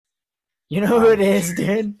You know who it is,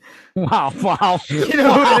 dude? Wow. You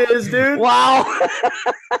know who it is, dude? Wow.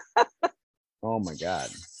 Oh my God.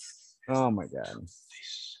 Oh my God.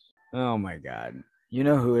 Oh my God. You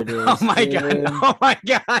know who it is. Oh my dude. God. Oh my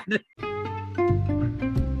God.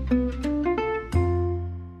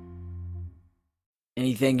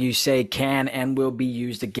 Anything you say can and will be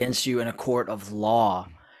used against you in a court of law.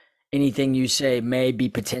 Anything you say may be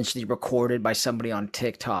potentially recorded by somebody on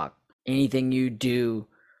TikTok. Anything you do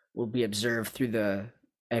will be observed through the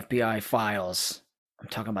FBI files. I'm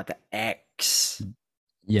talking about the X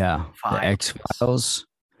Yeah. The files. X Files.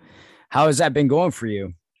 How has that been going for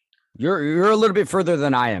you? You're a little bit further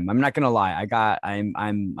than I am. I'm not gonna lie.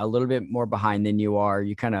 I'm a little bit more behind than you are.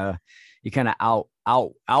 You kind of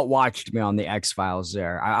outwatched me on the X Files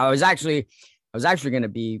there. I was actually gonna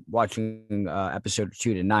be watching episode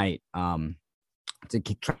 2 tonight. To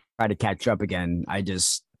try to catch up again.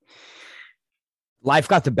 Life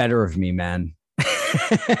got the better of me, man.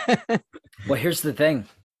 Well, here's the thing.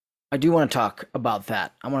 I do want to talk about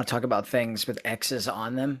that. I want to talk about things with X's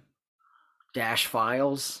on them, dash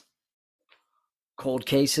files, cold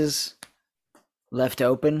cases, left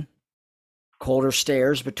open, colder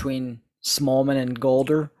stares between Smallman and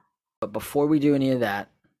Golder. But before we do any of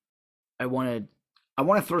that, I want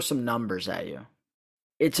to throw some numbers at you.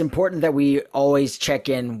 It's important that we always check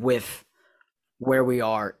in with where we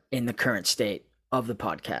are in the current state of the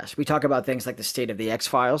podcast. We talk about things like the state of the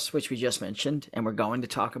X-Files, which we just mentioned, and we're going to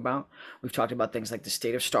talk about. We've talked about things like the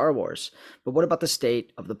state of Star Wars. But what about the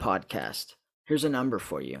state of the podcast? Here's a number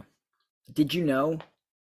for you. Did you know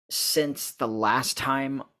since the last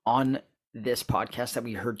time on this podcast that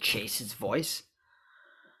we heard Chase's voice?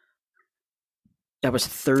 That was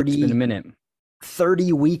 30 It's been a minute.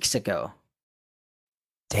 30 weeks ago.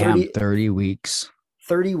 Damn, 30 weeks.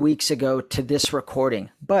 30 weeks ago to this recording,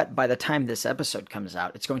 but by the time this episode comes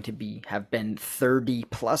out, it's going to have been 30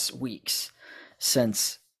 plus weeks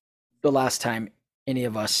since the last time any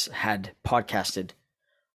of us had podcasted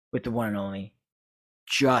with the one and only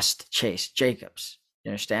just Chase Jacobs. You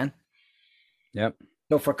understand? Yep.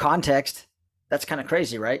 So for context, that's kind of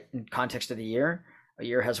crazy, right? In context of the year, a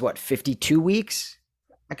year has what, 52 weeks?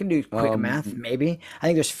 I can do quick math, maybe. I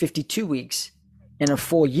think there's 52 weeks in a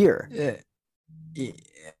full year. Yeah.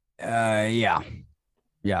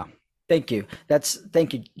 Thank you.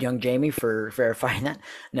 Thank you, young Jamie, for verifying that.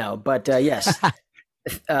 No, but yes.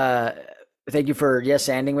 Thank you for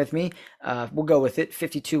ending with me. We'll go with it.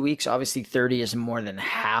 52 weeks. Obviously, 30 is more than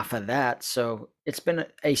half of that. So it's been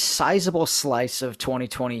a sizable slice of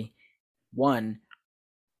 2021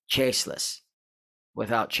 chaseless,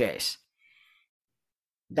 without Chase.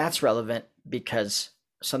 That's relevant because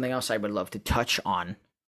something else I would love to touch on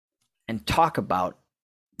and talk about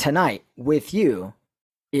tonight with you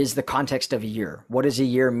is the context of a year. What does a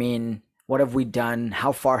year mean? What have we done?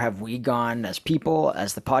 How far have we gone as people,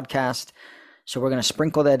 as the podcast? So we're going to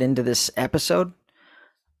sprinkle that into this episode.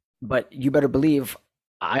 But you better believe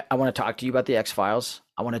I want to talk to you about the X-Files.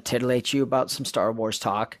 I want to titillate you about some Star Wars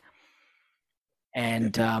talk.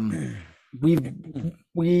 And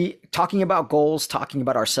we talking about goals, talking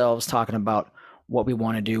about ourselves, talking about what we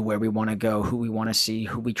want to do, where we want to go, who we want to see,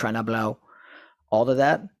 who we trying to blow, all of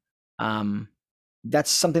that.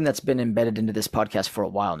 That's something that's been embedded into this podcast for a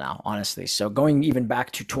while now, honestly. So going even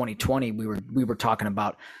back to 2020, we were talking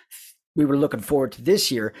about, we were looking forward to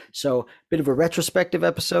this year. So bit of a retrospective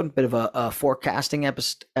episode, bit of a forecasting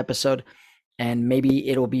episode, and maybe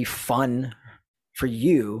it'll be fun for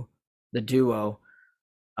you, the duo,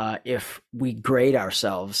 if we grade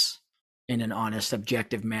ourselves in an honest,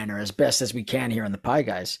 objective manner as best as we can here on the Pie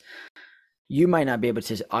Guys. You might not be able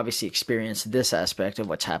to obviously experience this aspect of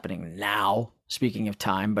what's happening now, speaking of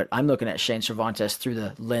time, but I'm looking at Shane Cervantes through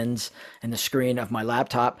the lens and the screen of my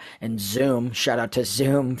laptop and Zoom. Shout out to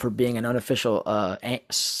Zoom for being an unofficial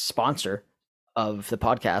sponsor of the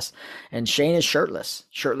podcast. And Shane is shirtless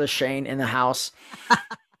Shane in the house.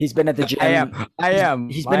 He's been at the gym. I am.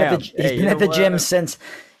 He's been at the gym since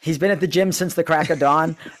the crack of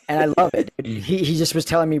dawn, and I love it. He just was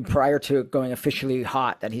telling me prior to going officially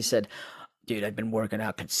hot that he said, dude, I've been working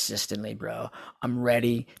out consistently, bro. I'm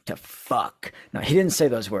ready to fuck. No, he didn't say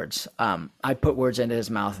those words. I put words into his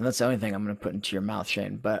mouth, and that's the only thing I'm going to put into your mouth,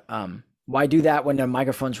 Shane. But why do that when the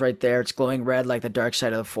microphone's right there? It's glowing red like the dark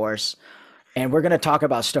side of the Force. And we're going to talk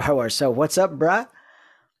about Star Wars. So what's up, bruh?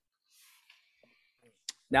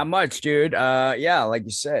 Not much, dude. Yeah, like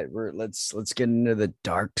you said, let's get into the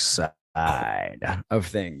dark side of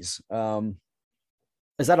things.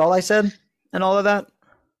 Is that all I said and all of that?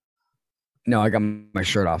 No, I got my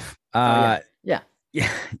shirt off. Yeah.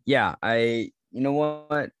 Yeah. I You know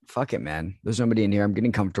what? Fuck it, man. There's nobody in here. I'm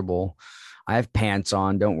getting comfortable. I have pants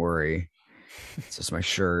on. Don't worry. It's just my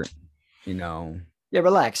shirt, you know. Yeah,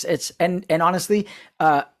 relax. It's and honestly,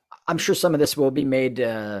 uh, I'm sure some of this will be made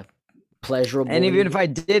And even pleasurably. if I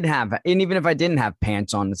did have, and even if I didn't have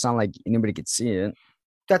pants on, it's not like anybody could see it.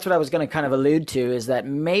 That's what I was going to kind of allude to is that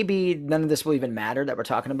maybe none of this will even matter that we're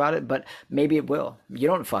talking about it, but maybe it will. You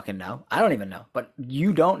don't fucking know. I don't even know, but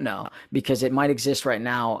you don't know because it might exist right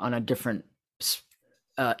now on a different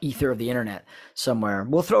ether of the internet somewhere.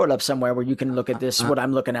 We'll throw it up somewhere where you can look at this, Uh, what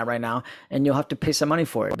I'm looking at right now, and you'll have to pay some money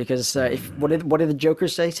for it because if what did the Joker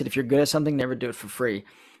say? He said if you're good at something, never do it for free.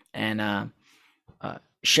 And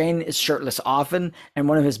Shane is shirtless often, and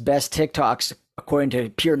one of his best TikToks, according to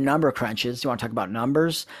pure number crunches, you want to talk about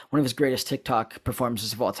numbers? One of his greatest TikTok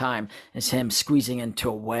performances of all time is him squeezing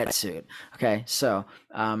into a wetsuit. Okay, so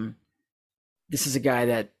this is a guy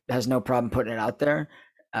that has no problem putting it out there.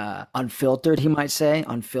 Unfiltered, he might say.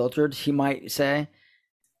 Unfiltered, he might say.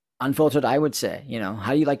 Unfiltered, I would say. You know,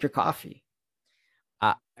 how do you like your coffee?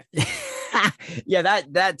 uh, yeah,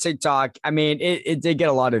 that TikTok. I mean, it did get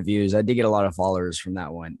a lot of views. I did get a lot of followers from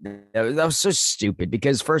that one. That was so stupid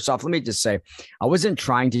because first off, let me just say, I wasn't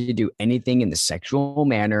trying to do anything in the sexual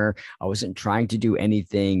manner. I wasn't trying to do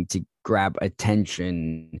anything to grab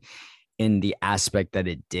attention in the aspect that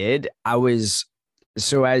it did. I was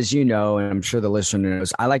so as you know, and I'm sure the listener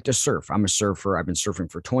knows, I like to surf. I'm a surfer. I've been surfing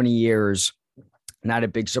for 20 years. Not a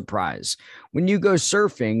big surprise. When you go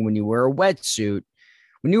surfing, when you wear a wetsuit,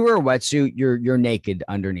 you're naked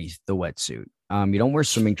underneath the wetsuit. You don't wear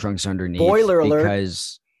swimming trunks underneath Spoiler alert.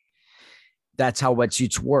 because that's how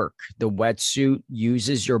wetsuits work. The wetsuit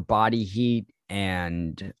uses your body heat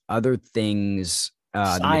and other things.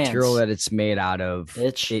 The material Science, that it's made out of,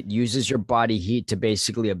 bitch. it uses your body heat to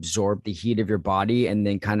basically absorb the heat of your body and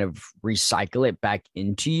then kind of recycle it back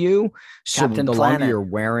into you. So Captain the longer Planet. you're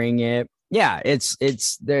wearing it, yeah, it's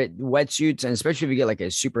the wetsuits, and especially if you get like a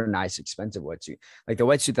super nice expensive wetsuit, like the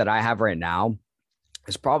wetsuit that I have right now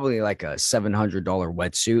is probably like a $700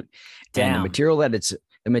 wetsuit, and Damn. the material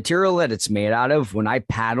that it's made out of, when I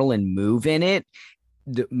paddle and move in it,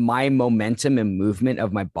 my momentum and movement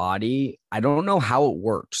of my body, I don't know how it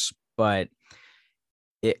works, but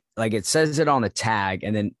it says it on the tag,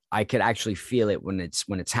 and then I could actually feel it when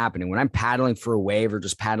it's happening. When I'm paddling for a wave or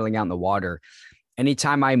just paddling out in the water,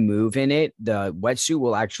 anytime I move in it, the wetsuit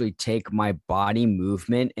will actually take my body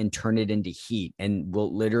movement and turn it into heat, and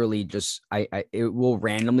will literally just it will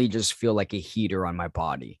randomly just feel like a heater on my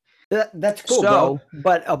body. That's cool, bro.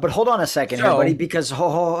 So But hold on a second here, buddy, so because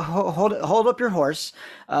hold up your horse.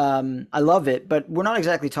 I love it, but we're not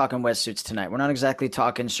exactly talking wetsuits tonight. We're not exactly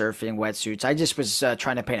talking surfing wetsuits. I just was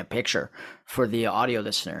trying to paint a picture for the audio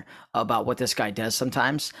listener about what this guy does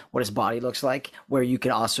sometimes, what his body looks like, where you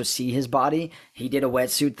can also see his body. He did a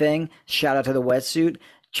wetsuit thing. Shout out to the wetsuit.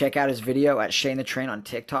 Check out his video at Shane the Train on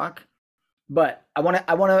TikTok. But I want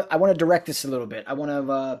to direct this a little bit. I want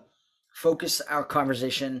to focus our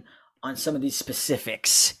conversation on some of these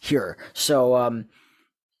specifics here. So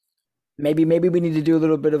maybe we need to do a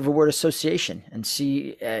little bit of a word association and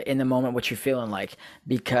see in the moment what you're feeling like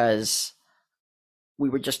because we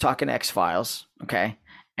were just talking X Files, okay?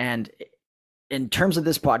 And in terms of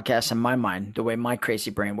this podcast, in my mind, the way my crazy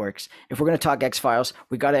brain works, if we're going to talk X Files,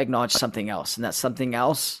 we got to acknowledge something else, and that something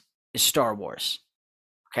else is Star Wars,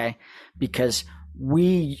 okay? Because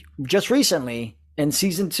we just recently in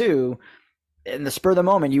season 2, in the spur of the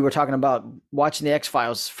moment, you were talking about watching the X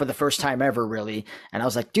Files for the first time ever, really. And I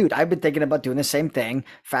was like, dude, I've been thinking about doing the same thing.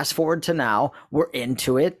 Fast forward to now, we're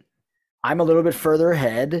into it. I'm a little bit further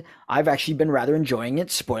ahead. I've actually been rather enjoying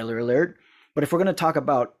it. Spoiler alert. But if we're going to talk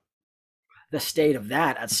about the state of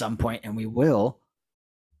that at some point, and we will,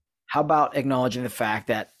 how about acknowledging the fact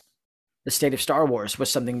that the state of Star Wars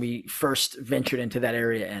was something we first ventured into that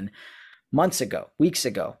area in months ago, weeks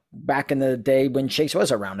ago, back in the day when Chase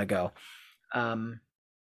was around ago. Um,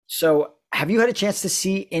 so have you had a chance to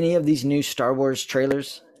see any of these new Star Wars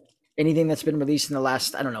trailers? Anything that's been released in the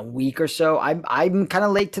last, I don't know, week or so? I'm kind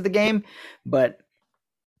of late to the game, but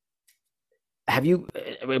have you?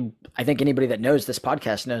 I think anybody that knows this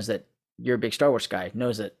podcast knows that you're a big Star Wars guy.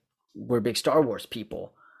 Knows that we're big Star Wars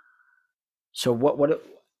people. So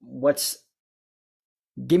what's?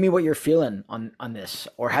 Give me what you're feeling on this,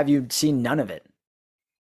 or have you seen none of it?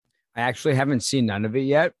 I actually haven't seen none of it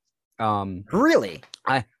yet. Really?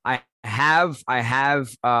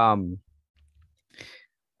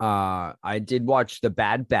 I did watch The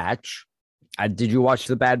Bad Batch. Did you watch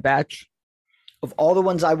The Bad Batch? Of all the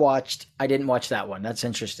ones I watched, I didn't watch that one. That's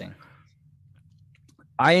interesting.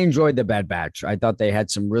 I enjoyed The Bad Batch. I thought they had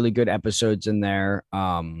some really good episodes in there.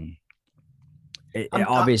 I'm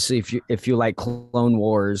Obviously, if you like Clone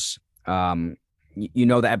Wars, you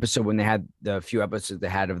know the episode when they had the few episodes they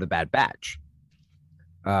had of the Bad Batch,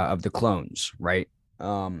 of the clones, right?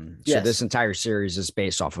 So this yes, entire series is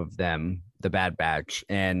based off of them, the Bad Batch,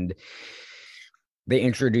 and they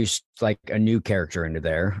introduced like a new character into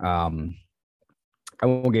there. I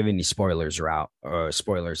won't give any spoilers out or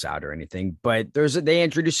anything, but they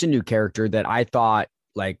introduced a new character that I thought,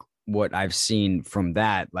 like, what I've seen from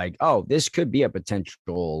that, like, oh, this could be a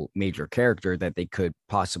potential major character that they could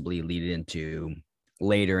possibly lead into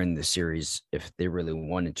later in the series if they really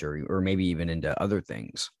wanted to, or maybe even into other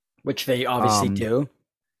things. which they obviously Um, do.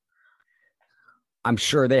 I'm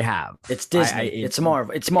sure they have. It's Disney. It's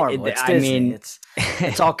Marvel. It's Marvel. It's I Disney. mean,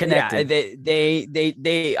 It's all yeah,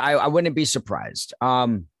 connected. I wouldn't be surprised.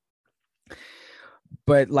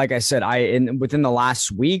 But like I said, within the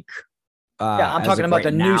last week, Yeah, I'm as talking of about right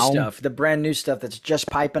the new now, stuff, the brand new stuff that's just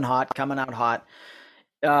piping hot, coming out hot.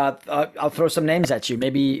 I'll throw some names at you.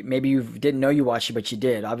 Maybe you didn't know you watched it, but you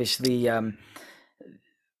did. Obviously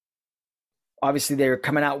they're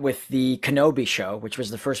coming out with the Kenobi show, which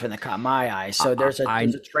was the first one that caught my eye. So there's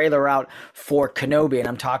a trailer out for Kenobi, and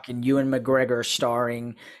I'm talking Ewan McGregor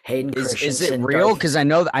starring Hayden is it Christensen, real? Darth. Because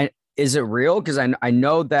I is it real? Because I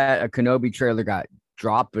know that a Kenobi trailer got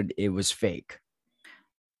dropped, but it was fake.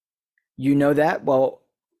 You know that? Well,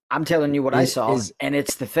 I'm telling you what I Is saw, is and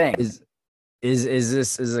it's the thing. is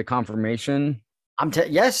this is a confirmation?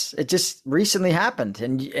 Yes, it just recently happened,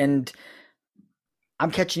 and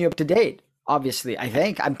I'm catching you up to date. Obviously, I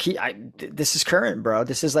think this is current, bro.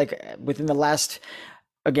 This is like within the last,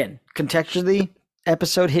 again, contextually,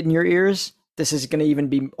 episode hitting your ears. This is going to even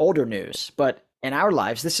be older news, but in our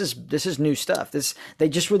lives, this is new stuff. This They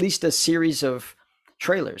just released a series of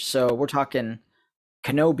trailers, so we're talking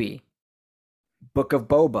Kenobi, Book of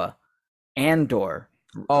Boba, Andor,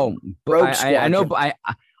 Oh, but Rogue I know, Squadron, but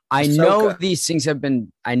I know Ahsoka. these things have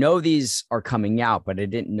been. I know these are coming out, but I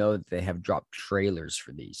didn't know that they have dropped trailers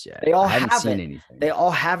for these yet. They all I haven't seen haven't. anything. They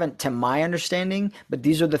all haven't, to my understanding. But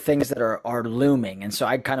these are the things that are looming, and so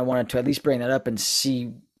I kind of wanted to at least bring that up and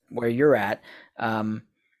see where you're at, um,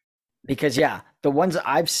 because yeah, the ones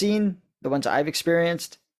I've seen, the ones I've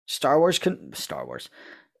experienced, Star Wars,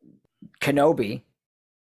 Kenobi,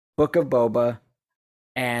 Book of Boba,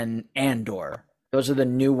 and Andor. Those are the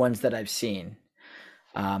new ones that I've seen.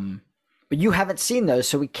 Um, but you haven't seen those,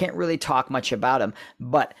 so we can't really talk much about them.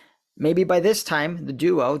 But maybe by this time, the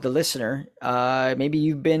duo, the listener, maybe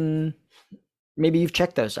you've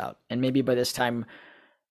checked those out, and maybe by this time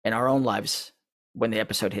in our own lives, when the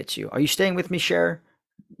episode hits you, are you staying with me, Cher?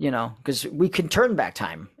 Because we can turn back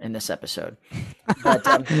time in this episode. But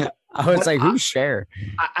I was but like, who's Cher?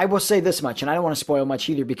 I will say this much, and I don't want to spoil much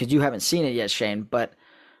either because you haven't seen it yet, Shane. But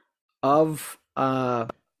of uh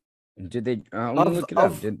Did they? Let me of look it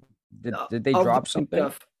up. of Did they of the drop new something?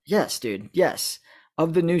 stuff. Yes, dude. Yes,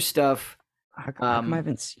 of the new stuff. How come I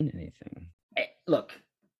haven't seen anything? Look,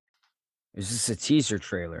 Is this a teaser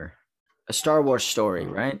trailer? a Star Wars story,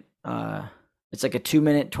 Oh, right? It's like a 2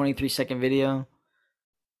 minute, 23-second video.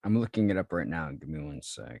 I'm looking it up right now. Give me one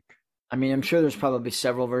sec. I mean, I'm sure there's probably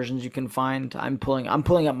several versions you can find. I'm pulling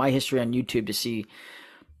up my history on YouTube to see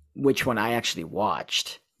which one I actually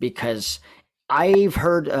watched because I've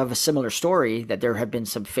heard of a similar story that there have been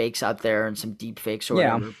some fakes out there and some deep fakes or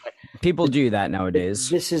Yeah, whatever. people But do that nowadays.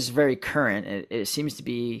 this is very current. It seems to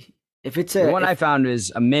be if it's The a one I if found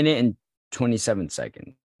is a minute and 27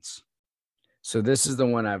 seconds. So this is the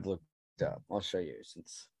one I've looked up. I'll show you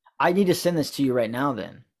since. I need to send this to you right now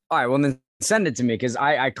then. All right, well then send it to me because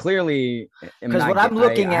I clearly am Because not. what I'm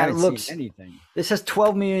looking I at haven't seen looks anything. this has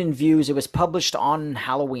 12 million views. It was published on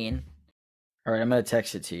Halloween. All right, I'm gonna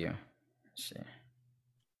text it to you. Let's see.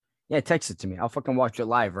 Yeah, text it to me. I'll fucking watch it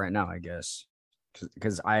live right now. I guess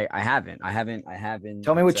because I haven't. I haven't.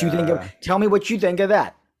 Tell me what you think of. Tell me what you think of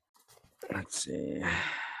that. Let's see.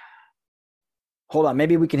 Hold on,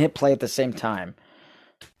 maybe we can hit play at the same time.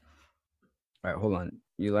 All right, hold on.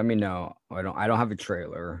 You let me know. I don't have a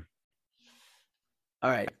trailer. All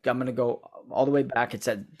right, I'm gonna go all the way back. It's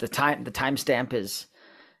at the time. The timestamp is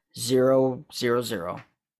 000.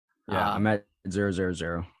 Yeah, I'm at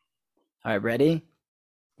 000. All right, ready?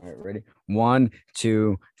 All right, ready? 1,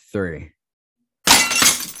 2, 3.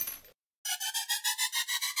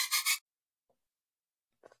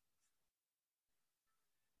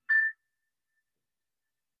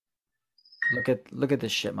 Look at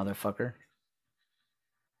this shit, motherfucker.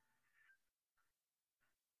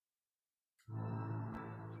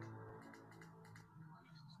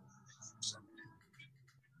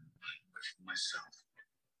 Myself.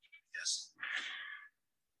 Yes.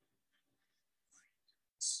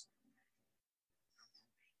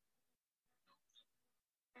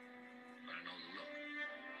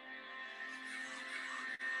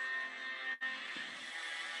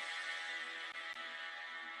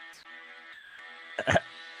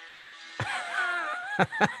 what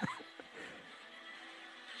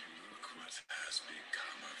has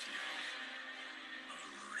become of you. A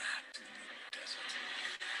rat in the desert.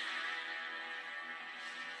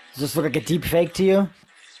 Does this look like a deep fake to you?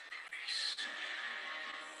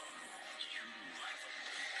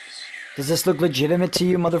 Does this look legitimate to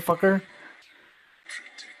you, motherfucker?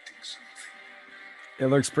 It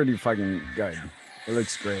looks pretty fucking good. It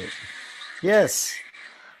looks great. Yes.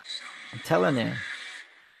 I'm telling you.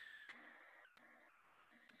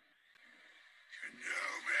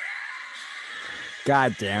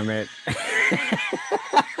 God damn it.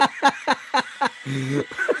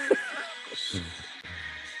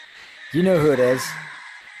 You know who it is.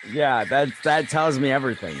 Yeah, that tells me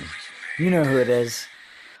everything. You know who it is.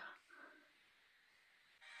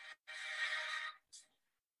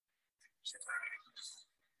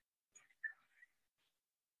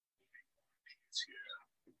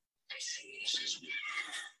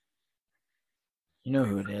 You know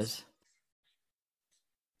who it is.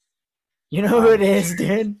 You know who it is,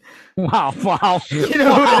 dude. Wow, wow. You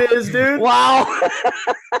know who it is, dude. Wow.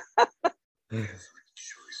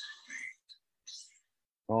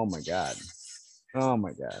 Oh my god. Oh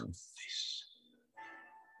my god.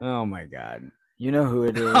 Oh my god. You know who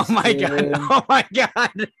it is. Oh my dude. god. Oh my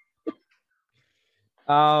god.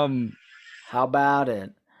 How about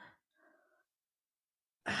it?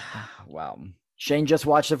 Wow. Shane just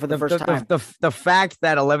watched it for the first time. The fact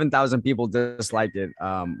that 11,000 people disliked it,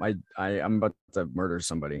 I'm about to murder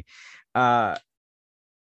somebody. But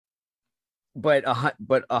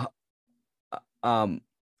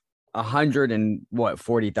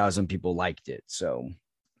 140,000 people liked it. So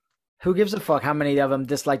who gives a fuck how many of them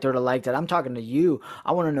disliked or liked it? I'm talking to you.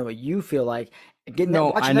 I want to know what you feel like. Getting no,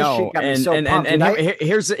 watching I know. That shit got me so and pumped.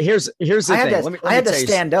 here's the thing. I had to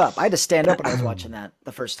stand up. I had to stand up when I was watching that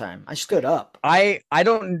the first time. I stood up.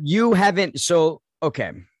 You haven't. So,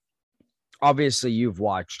 okay. Obviously, you've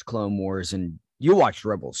watched Clone Wars and you watched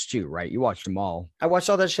Rebels too, right? You watched them all. I watched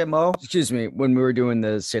all that shit, Mo. Excuse me, when we were doing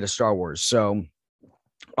the State of Star Wars. So,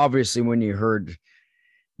 obviously, when you heard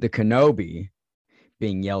the Kenobi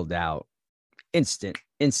being yelled out,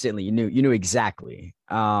 instantly, you knew exactly.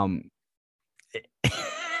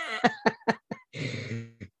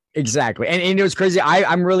 Exactly. And it was crazy.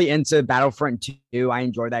 I'm really into Battlefront 2. I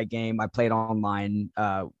enjoy that game. I play it online.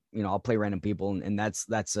 I'll play random people, and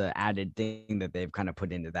that's a added thing that they've kind of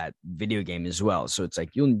put into that video game as well. So it's like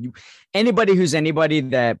anybody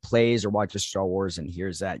that plays or watches Star Wars and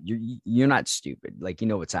hears that, you're not stupid. Like, you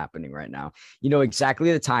know what's happening right now. You know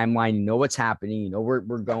exactly the timeline. You know what's happening. You know where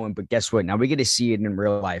we're going. But guess what? Now we get to see it in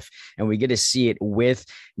real life, and we get to see it with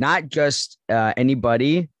not just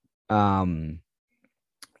anybody.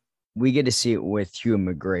 We get to see it with Ewan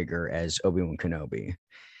McGregor as Obi-Wan Kenobi.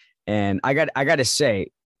 And I got to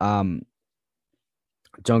say, don't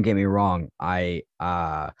get me wrong. I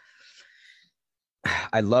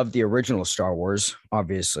love the original Star Wars,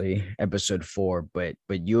 obviously, Episode 4, but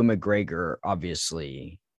Ewan McGregor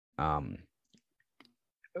obviously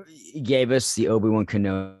gave us the Obi-Wan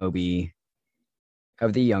Kenobi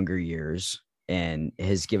of the younger years, and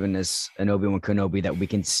has given us an Obi-Wan Kenobi that we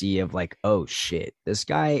can see of like, oh shit, this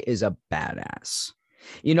guy is a badass.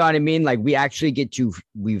 You know what I mean? Like,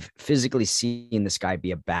 we've physically seen this guy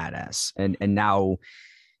be a badass, and now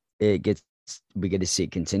we get to see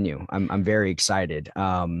it continue. I'm very excited.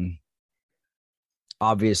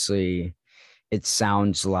 Obviously it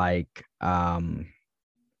sounds like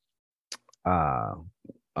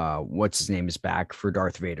what's his name is back for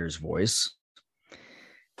Darth Vader's voice.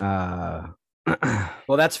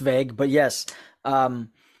 Well, that's vague, but yes.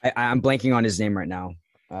 I'm blanking on his name right now.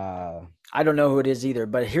 I don't know who it is either,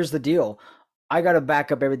 but here's the deal. I got to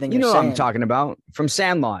back up everything you're saying. You know what I'm talking about. From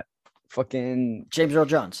Sandlot. Fucking James Earl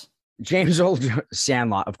Jones.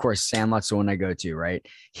 Sandlot. Of course, Sandlot's the one I go to, right?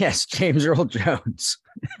 Yes, James Earl Jones.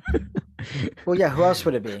 Well, yeah, who else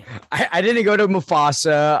would it be? I didn't go to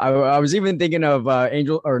Mufasa. I was even thinking of not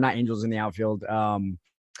Angels in the Outfield.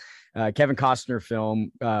 Kevin Costner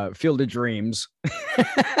film, Field of Dreams.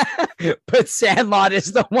 But Sandlot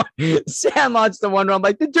is the one. Sandlot's the one where I'm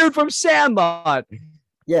like, the dude from Sandlot.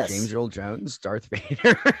 Yes. James Earl Jones, Darth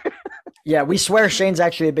Vader. Yeah, we swear Shane's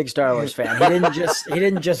actually a big Star Wars fan. He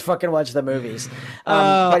didn't just fucking watch the movies.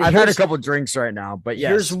 But I've had a couple drinks right now, but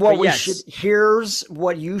yes. Here's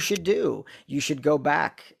what you should do. You should go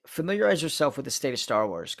back, familiarize yourself with the state of Star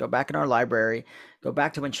Wars. Go back in our library, go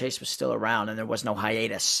back to when Chase was still around and there was no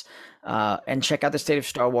hiatus, and check out the state of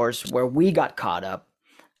Star Wars where we got caught up.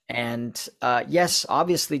 And yes,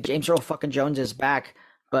 obviously James Earl fucking Jones is back,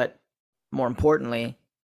 but more importantly,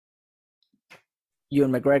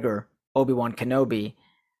 Ewan McGregor, Obi-Wan Kenobi.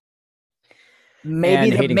 maybe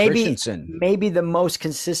and the Hayden maybe Christensen. maybe the most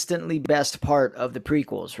consistently best part of the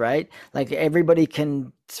prequels, right? Like everybody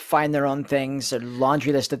can find their own things, a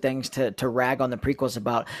laundry list of things to rag on the prequels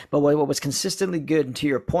about. But what was consistently good, and to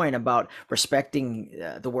your point about respecting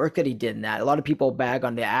the work that he did in that, a lot of people bag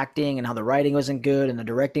on the acting and how the writing wasn't good and the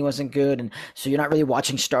directing wasn't good, and so you're not really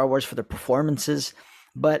watching Star Wars for the performances.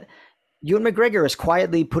 But Ewan McGregor is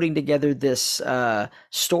quietly putting together this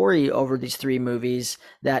story over these three movies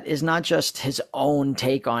that is not just his own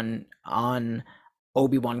take on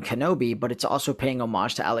Obi-Wan Kenobi, but it's also paying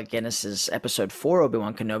homage to Alec Guinness's Episode 4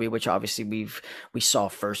 Obi-Wan Kenobi, which obviously we saw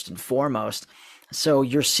first and foremost. So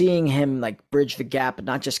you're seeing him like bridge the gap,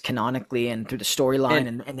 not just canonically and through the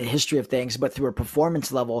storyline and the history of things, but through a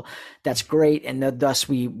performance level that's great. And thus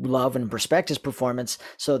we love and respect his performance.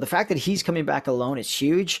 So the fact that he's coming back alone is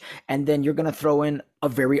huge. And then you're going to throw in a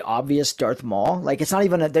very obvious Darth Maul. Like it's not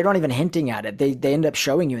even, they're not even hinting at it. They end up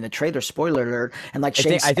showing you in the trailer, spoiler alert. And like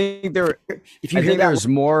Shane I think there. if you I hear think that, there's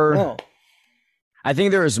more. no. I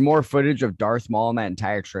think there was more footage of Darth Maul in that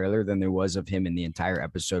entire trailer than there was of him in the entire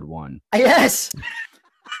episode 1. Yes.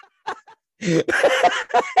 Dude,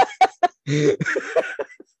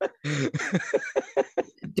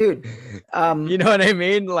 you know what I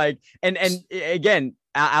mean? Like, and again,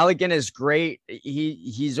 Alec Guinness is great.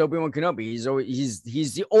 He's Obi-Wan Kenobi. He's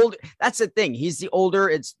the old. That's the thing. He's the older.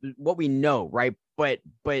 It's what we know, right? But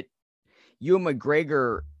Ewan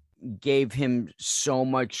McGregor gave him so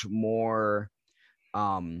much more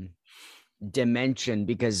dimension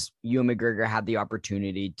because Ewan McGregor had the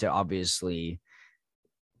opportunity to obviously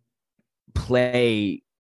play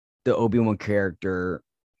the Obi-Wan character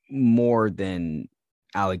more than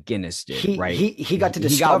Alec Guinness did, right? He got to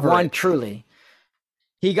discover one truly.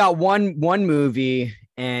 He got one movie,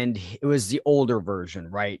 and it was the older version,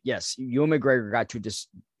 right? Yes, Ewan McGregor got to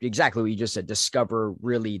exactly what you just said, discover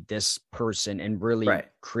really this person and really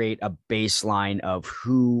create a baseline of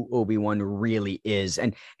who Obi-Wan really is.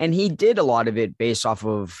 And he did a lot of it based off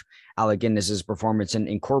of Alec Guinness's performance and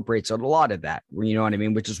incorporates a lot of that, you know what I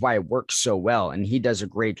mean? Which is why it works so well. And he does a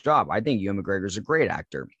great job. I think Ewan McGregor is a great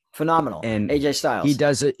actor. Phenomenal. And AJ Styles. He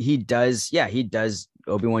does it. He does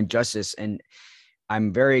Obi-Wan justice. And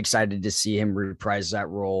I'm very excited to see him reprise that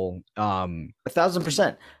role.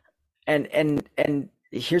 1,000%. And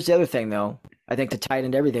here's the other thing, though. I think to tie it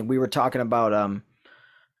into everything, we were talking about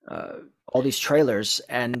all these trailers,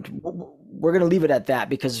 and we're going to leave it at that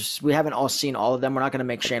because we haven't all seen all of them. We're not going to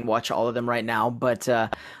make Shane watch all of them right now, but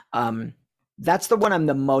that's the one I'm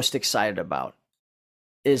the most excited about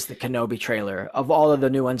is the Kenobi trailer of all of the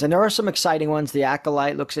new ones. And there are some exciting ones. The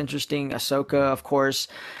Acolyte looks interesting. Ahsoka, of course.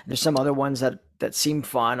 There's some other ones that seem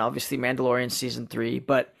fun. Obviously, Mandalorian season 3,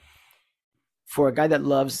 but for a guy that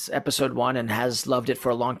loves episode 1 and has loved it for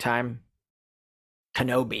a long time,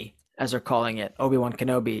 Kenobi, as they're calling it, Obi-Wan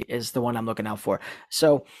Kenobi, is the one I'm looking out for.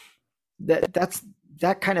 So that's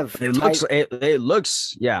that kind of it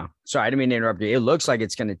looks yeah. Sorry, I didn't mean to interrupt you. It looks like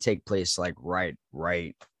it's going to take place like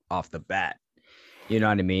right off the bat. You know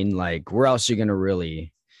what I mean? Like, where else are you going to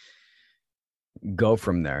really go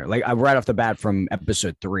from there? Like, right off the bat from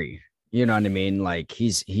episode 3. You know what I mean? Like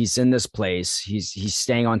he's in this place. He's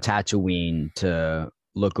staying on Tatooine to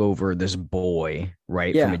look over this boy,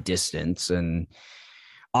 right, from a distance. And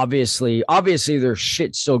obviously there's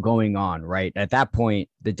shit still going on, right? At that point,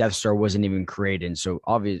 the Death Star wasn't even created. So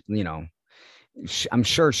obviously, you know, I'm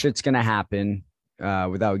sure shit's gonna happen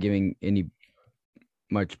without giving any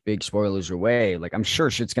much big spoilers away. Like I'm sure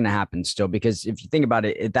shit's gonna happen still, because if you think about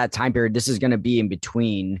it, at that time period, this is gonna be in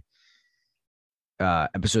between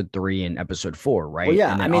episode 3 and episode 4, right? Well,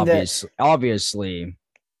 yeah, and I mean, obviously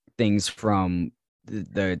things from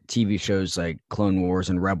the TV shows like Clone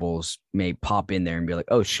Wars and Rebels may pop in there and be like,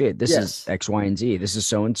 oh shit, this is X, Y, and Z. This is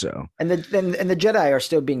so and so. And the Jedi are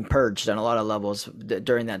still being purged on a lot of levels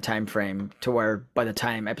during that time frame, to where by the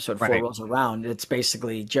time episode 4 rolls around, it's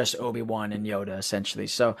basically just Obi-Wan and Yoda essentially.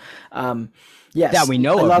 So, yes, that we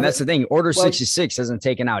know of. And that's the thing. Order 66 hasn't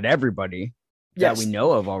taken out everybody. That we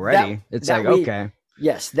know of already. Okay.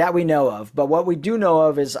 Yes, that we know of. But what we do know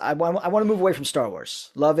of is I want to move away from Star Wars.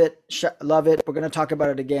 Love it. Love it. We're going to talk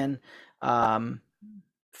about it again.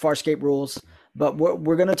 Farscape rules. But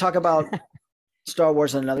we're going to talk about Star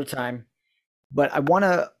Wars another time. But I want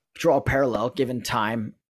to draw a parallel given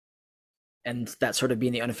time, and that sort of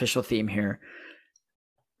being the unofficial theme here.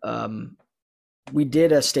 We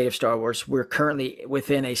did a State of Star Wars. We're currently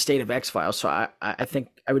within a State of X-Files. So I think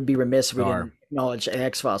I would be remiss if we didn't acknowledge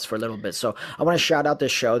X-Files for a little bit. So I want to shout out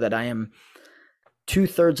this show that I am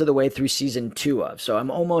 2/3 of the way through season 2 of. So I'm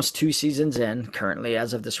almost 2 seasons in currently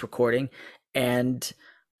as of this recording, and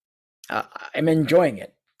I'm enjoying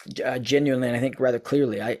it. genuinely, and I think rather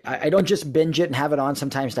clearly. I don't just binge it and have it on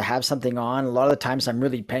sometimes to have something on. A lot of the times I'm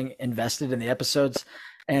really paying invested in the episodes,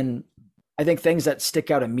 and I think things that stick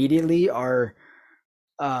out immediately are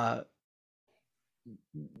uh,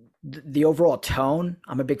 the overall tone.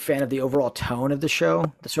 I'm a big fan of the overall tone of the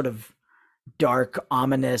show, the sort of dark,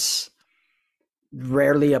 ominous,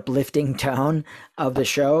 rarely uplifting tone of the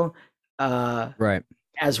show, Right.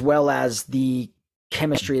 as well as the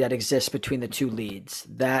chemistry that exists between the two leads.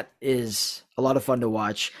 That is a lot of fun to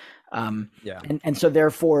watch. Yeah. And so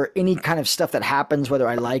therefore any kind of stuff that happens, whether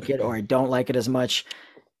I like it or I don't like it as much,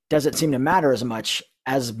 doesn't seem to matter as much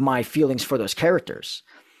as my feelings for those characters.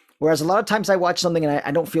 Whereas a lot of times I watch something and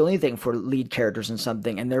I don't feel anything for lead characters in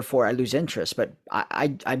something, and therefore I lose interest. But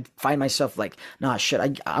I find myself like, nah,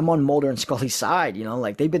 shit, I'm on Mulder and Scully's side, you know,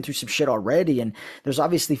 like they've been through some shit already, and there's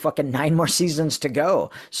obviously fucking 9 more seasons to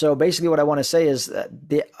go. So basically, what I want to say is that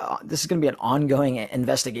this is going to be an ongoing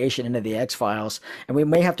investigation into the X-Files, and we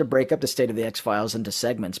may have to break up the State of the X-Files into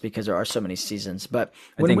segments because there are so many seasons. But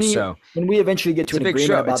I think so. when we eventually get to It's an a big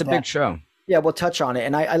agreement show. about It's a that, big show. yeah, we'll touch on it.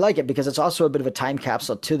 And I like it because it's also a bit of a time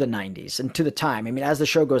capsule to the 90s and to the time. I mean, as the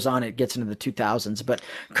show goes on, it gets into the 2000s. But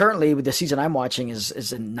currently, with the season I'm watching is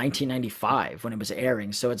in 1995 when it was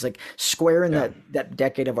airing. So it's like square in that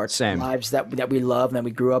decade of our lives that we love and that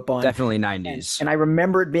we grew up on. Definitely 90s. And I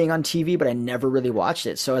remember it being on TV, but I never really watched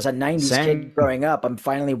it. So as a 90s kid growing up, I'm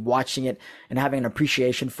finally watching it and having an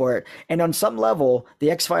appreciation for it. And on some level,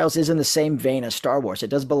 the X-Files is in the same vein as Star Wars. It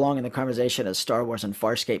does belong in the conversation as Star Wars and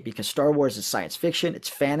Farscape, because Star Wars is science fiction, it's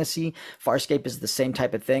fantasy. Farscape is the same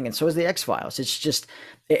type of thing, and so is the X-Files. It's just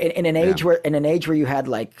in an age where you had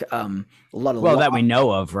like a lot of that we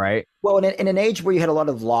know of, right? Well, in an age where you had a lot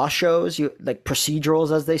of law shows, you like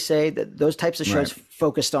procedurals, as they say, that those types of shows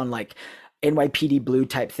focused on like NYPD Blue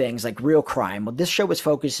type things, like real crime. Well, this show was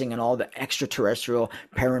focusing on all the extraterrestrial,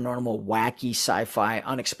 paranormal, wacky, sci-fi,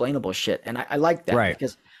 unexplainable shit, and I like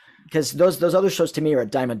that because those other shows to me are a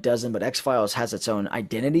dime a dozen, but X-Files has its own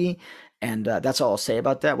identity, and that's all I'll say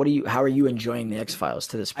about that. How are you enjoying the X-Files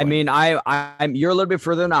to this point? I mean, I'm you're a little bit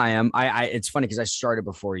further than I am. It's funny because I started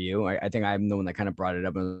before you. I think I'm the one that kind of brought it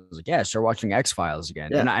up and was like, yeah, start watching X-Files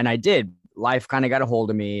again, and I did. Life kind of got a hold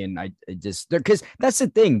of me, and I just because that's the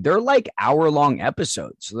thing. They're like hour-long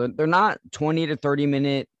episodes. They're not 20 to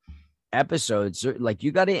 30-minute episodes. Like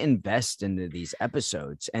you got to invest into these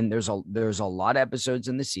episodes, and there's a lot of episodes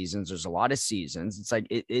in the seasons. There's a lot of seasons. It's like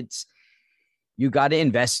it's you got to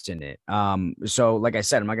invest in it. So like I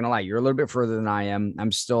said, I'm not gonna lie, you're a little bit further than I am. I'm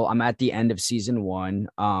at the end of season 1.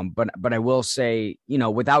 But I will say, you know,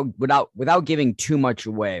 without giving too much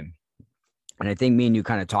away. And I think me and you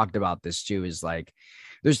kind of talked about this too, is like,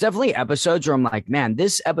 there's definitely episodes where I'm like, man,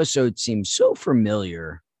 this episode seems so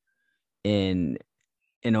familiar in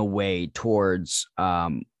a way towards,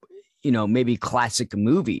 you know, maybe classic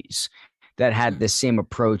movies that had the same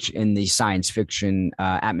approach in the science fiction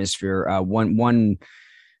atmosphere. One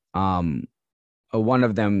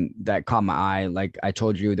of them that caught my eye, like I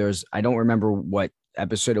told you, I don't remember what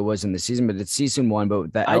episode it was in the season, but it's season 1,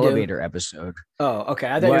 but the elevator episode. Oh, okay.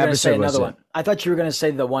 I thought you were going to say another one. I thought you were going to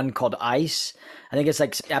say the one called Ice. I think it's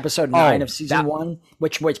like episode 9 of season 1,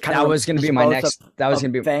 which kind of was going to be my next. That was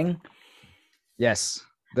going to be thing. Yes,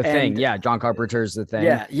 the Thing. Yeah, John Carpenter's The Thing.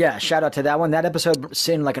 Yeah. Shout out to that one. That episode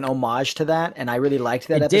seemed like an homage to that, and I really liked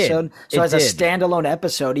that episode. So as a standalone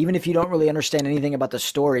episode, even if you don't really understand anything about the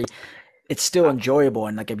story, it's still enjoyable,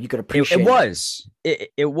 and like you could appreciate it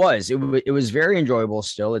was very enjoyable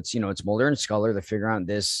still. It's, you know, it's Mulder and Scully. They figure out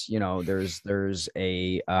this, you know, there's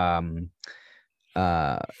a oh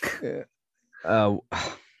my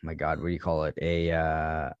God, what do you call it?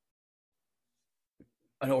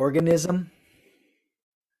 An organism.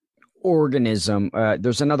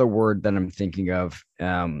 There's another word that I'm thinking of.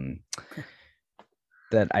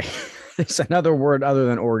 There's another word other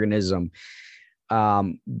than organism.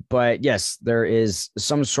 But yes, there is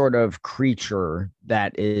some sort of creature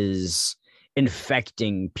that is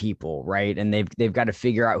infecting people, right? And they've got to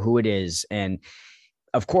figure out who it is. And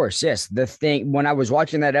of course, yes, the Thing, when I was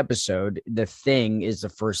watching that episode, the Thing is the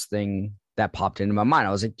first thing that popped into my mind.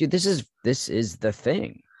 I was like, dude, this is the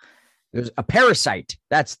Thing. There's a parasite.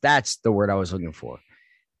 That's the word I was looking for.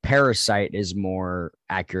 Parasite is more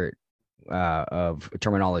accurate of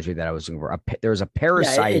terminology that I was looking for. There's a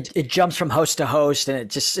parasite. Yeah, it jumps from host to host, and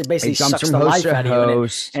it basically sucks the life out of you.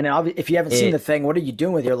 And if you haven't seen The Thing, what are you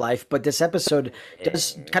doing with your life? But this episode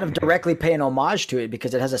does kind of directly pay an homage to it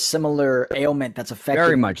because it has a similar ailment that's affecting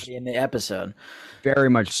very much in the episode. Very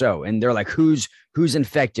much so. And they're like, who's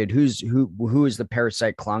infected? Who is the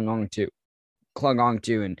parasite clung on to? clung on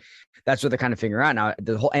to, and that's what they're kind of figuring out now.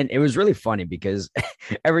 The whole, and it was really funny because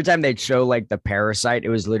every time they'd show like the parasite, it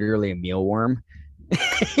was literally a mealworm.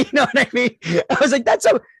 You know what I mean? I was like, that's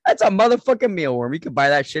a motherfucking mealworm. You could buy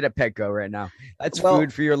that shit at Petco right now. That's Well,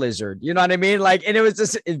 food for your lizard. You know what I mean? Like, and it was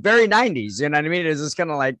just very 90s. You know what I mean? It was just kind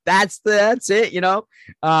of like that's it. You know.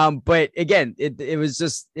 But again, it was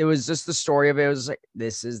just the story of it. It was like,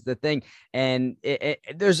 this is the thing, and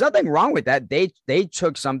there's nothing wrong with that. They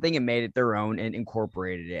took something and made it their own and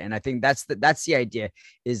incorporated it. And I think that's the idea,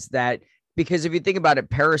 is that because if you think about it,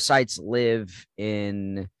 parasites live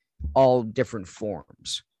in all different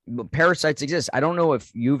forms. Parasites exist. I don't know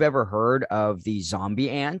if you've ever heard of the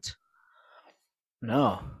zombie ant.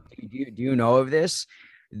 no. Do you know of this?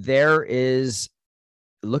 There is,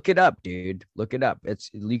 look it up, dude. Look it up.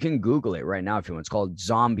 You can Google it right now if you want. It's called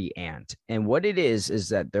zombie ant. And what it is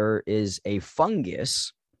that there is a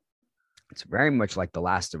fungus. It's very much like The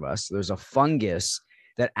Last of Us. There's a fungus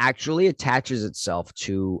that actually attaches itself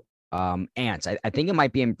to ants. I think it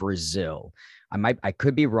might be in Brazil. I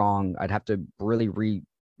could be wrong. I'd have to really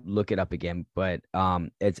look it up again, but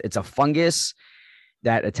it's a fungus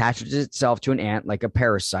that attaches itself to an ant like a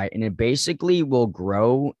parasite, and it basically will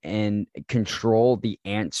grow and control the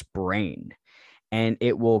ant's brain, and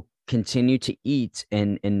it will continue to eat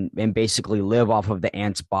and basically live off of the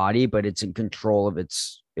ant's body, but it's in control of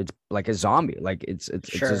it's like a zombie, like it's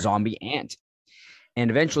Sure. a zombie ant, and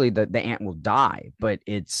eventually the ant will die, but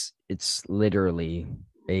it's literally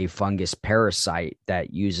a fungus parasite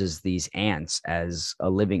that uses these ants as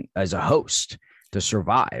a host to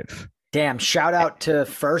survive. Damn, shout out to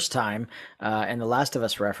First Time and the Last of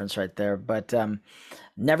Us reference right there. But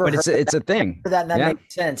never But heard it's a thing. that, and that Yeah.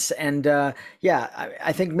 makes sense. And yeah,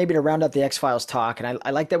 I think maybe to round out the X-Files talk, and I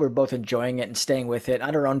like that we're both enjoying it and staying with it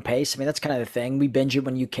at our own pace. I mean, that's kind of the thing. We binge it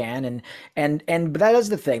when you can, and but that is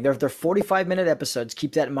the thing. They're 45-minute episodes.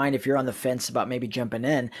 Keep that in mind if you're on the fence about maybe jumping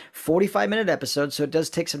in. 45-minute episodes, so it does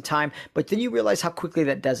take some time. But then you realize how quickly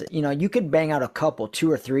that does it. You know, you could bang out a couple,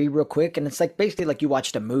 two or three, real quick, and it's like basically like you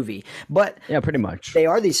watched a movie. But Yeah, pretty much. they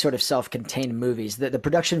are these sort of self-contained movies. The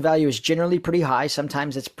production value is generally pretty high.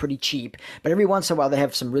 Sometimes it's pretty cheap, but every once in a while they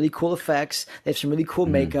have some really cool effects. They have some really cool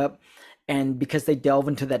makeup, and because they delve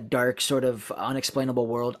into that dark sort of unexplainable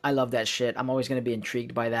world, I love that shit. I'm always going to be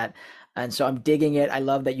intrigued by that, and so I'm digging it. I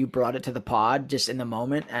love that you brought it to the pod just in the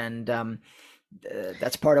moment, and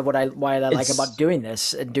that's part of why I like It's about doing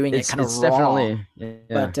this and doing it kind of it's raw. definitely, yeah,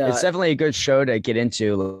 But it's definitely a good show to get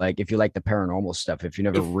into, like if you like the paranormal stuff, if you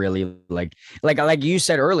never if really like you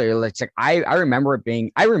said earlier, like, it's like I remember it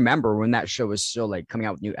being, I remember when that show was still like coming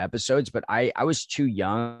out with new episodes, but I was too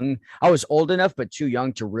young. I was old enough but too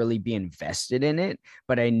young to really be invested in it,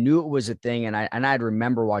 but I knew it was a thing, and I'd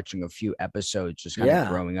remember watching a few episodes just kind of yeah,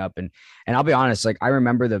 growing up, and I'll be honest, like I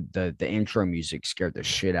remember the intro music scared the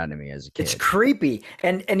shit out of me as a it's kid. creepy,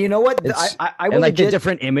 and you know what? It's I will and like the legit.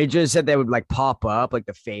 different images that they would like pop up, like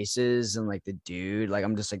the faces and like the dude. Like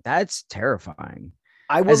I'm just like, that's terrifying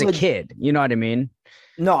I will as a leg- kid. You know what I mean?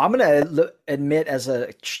 No, I'm gonna admit, as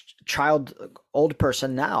a child, old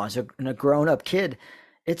person now, and a grown-up kid,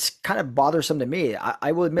 it's kind of bothersome to me.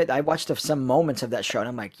 I will admit, I watched some moments of that show, and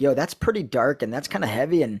I'm like, yo, that's pretty dark, and that's kind of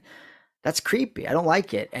heavy, and that's creepy. I don't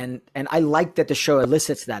like it, and I like that the show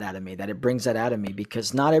elicits that out of me, that it brings that out of me,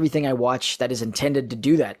 because not everything I watch that is intended to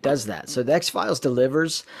do that does that. So the X Files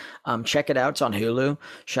delivers. Check it out. It's on Hulu.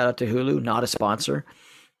 Shout out to Hulu, not a sponsor.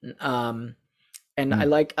 Um, and Mm.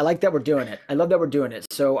 I like that we're doing it. I love that we're doing it.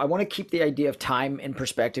 So I want to keep the idea of time in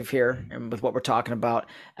perspective here, and with what we're talking about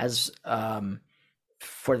as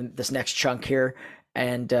for this next chunk here.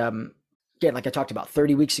 And again, like I talked about,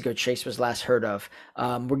 30 weeks ago, Chase was last heard of.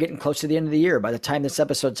 We're getting close to the end of the year. By the time this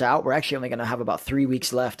episode's out, we're actually only going to have about 3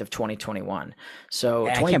 weeks left of 2021. So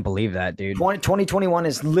I can't believe that, dude. 2021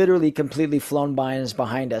 is literally completely flown by and is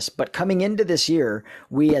behind us. But coming into this year,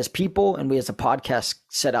 we as people and we as a podcast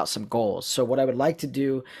set out some goals. So what I would like to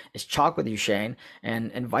do is talk with you, Shane,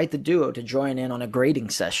 and invite the duo to join in on a grading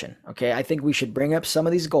session. Okay, I think we should bring up some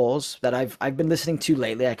of these goals that I've been listening to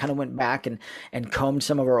lately. I kind of went back and combed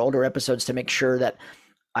some of our older episodes to make sure that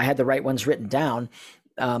I had the right ones written down.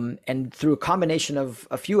 And through a combination of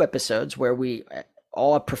a few episodes where we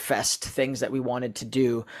all professed things that we wanted to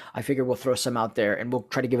do, I figure we'll throw some out there and we'll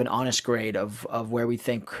try to give an honest grade of where we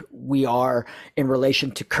think we are in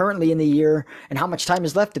relation to currently in the year and how much time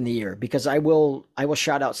is left in the year. Because I will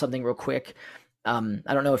shout out something real quick. I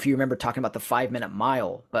don't know if you remember talking about the 5 minute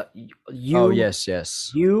mile, but Oh you,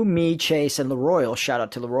 yes. you, me, Chase, and Leroyal, shout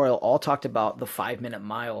out to Leroyal, all talked about the 5 minute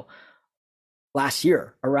mile last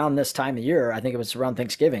year around this time of year. I think it was around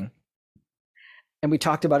Thanksgiving. and we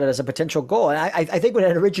talked about it as a potential goal. And I think when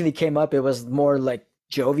it originally came up, it was more like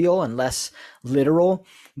jovial and less literal.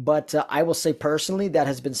 But I will say personally, that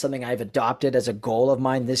has been something I've adopted as a goal of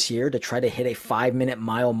mine this year to try to hit a 5 minute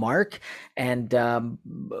mile mark. And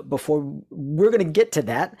before we're going to get to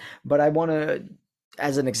that, but I want to,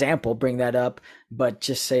 as an example, bring that up, but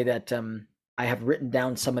just say that I have written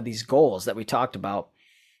down some of these goals that we talked about.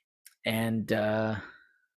 And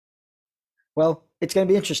well, it's going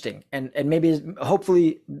to be interesting, and maybe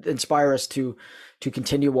hopefully inspire us to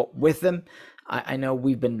continue with them. I know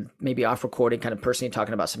we've been maybe off recording, kind of personally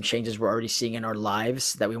talking about some changes we're already seeing in our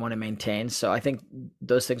lives that we want to maintain. So I think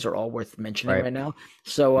those things are all worth mentioning right now.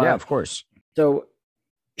 So yeah, of course. So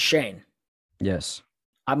Shane, yes,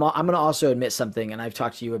 I'm going to also admit something, and I've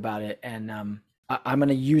talked to you about it, and I'm going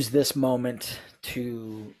to use this moment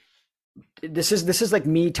to. This is like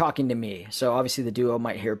me talking to me. So obviously the duo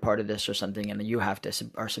might hear part of this or something, and you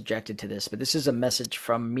are subjected to this. But this is a message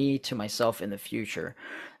from me to myself in the future.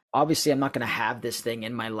 Obviously, I'm not going to have this thing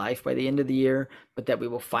in my life by the end of the year, but that we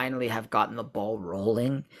will finally have gotten the ball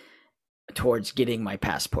rolling towards getting my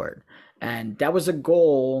passport. And that was a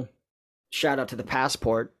goal. Shout out to the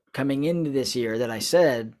passport coming into this year that I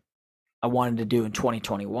said I wanted to do in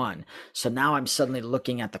 2021. So now I'm suddenly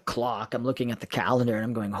looking at the clock, I'm looking at the calendar, and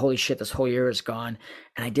I'm going, holy shit, this whole year is gone.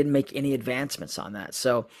 And I didn't make any advancements on that.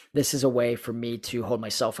 So this is a way for me to hold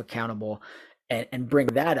myself accountable and bring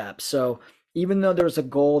that up. So even though there's a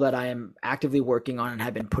goal that I am actively working on and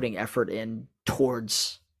have been putting effort in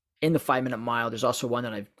towards in the 5 minute mile, there's also one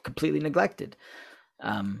that I've completely neglected.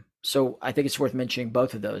 So I think it's worth mentioning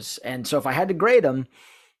both of those. And so if I had to grade them,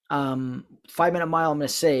 5 minute mile I'm going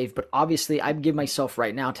to save, but obviously I'd give myself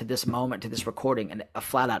right now to this moment, to this recording, and a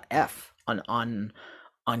flat out F on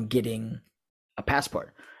getting a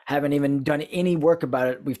passport. Haven't even done any work about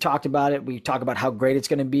it. We've talked about it. We talk about how great it's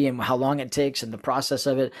going to be and how long it takes and the process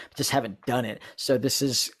of it. Just haven't done it. So this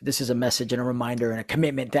is a message and a reminder and a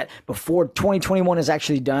commitment that before 2021 is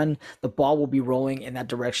actually done, the ball will be rolling in that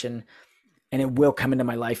direction, and it will come into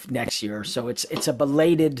my life next year. So it's a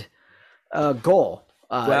belated goal.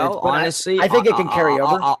 Well, honestly, I think it can carry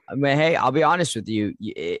over. Hey, I'll be honest with you.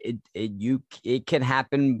 It can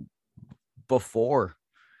happen before.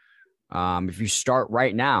 If you start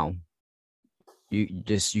right now,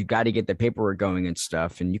 you got to get the paperwork going and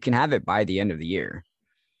stuff, and you can have it by the end of the year.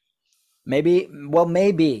 Maybe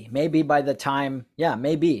by the time,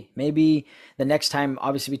 maybe the next time,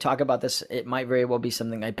 obviously we talk about this, it might very well be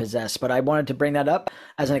something I possess, but I wanted to bring that up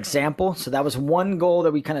as an example. So that was one goal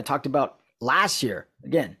that we kind of talked about last year.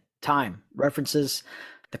 Again, time, references,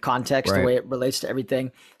 the context, the way it relates to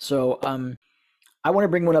everything. So I want to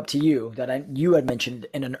bring one up to you that you had mentioned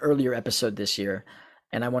in an earlier episode this year,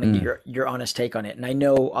 and I want to get your honest take on it. And I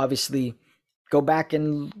know, obviously, go back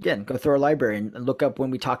and again go through our library and look up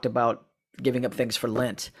when we talked about giving up things for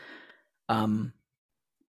Lent. But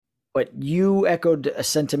you echoed a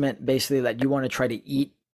sentiment basically that you want to try to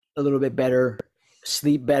eat a little bit better,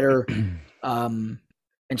 sleep better,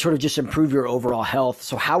 and sort of just improve your overall health.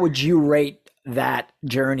 So how would you rate that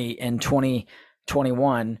journey in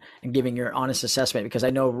 2021 and giving your honest assessment? Because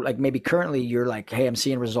I know like maybe currently you're like, hey, I'm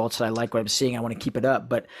seeing results that I like what I'm seeing. I want to keep it up.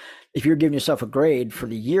 But if you're giving yourself a grade for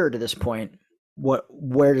the year to this point,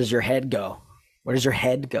 where does your head go? Where does your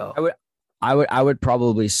head go? I would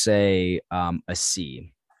probably say a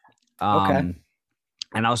C. Okay.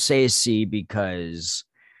 And I'll say a C because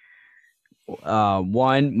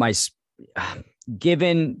one,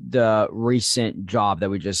 given the recent job that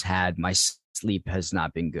we just had, my sleep has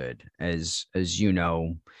not been good. As you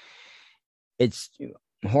know, it's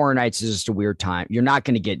horror nights is just a weird time. You're not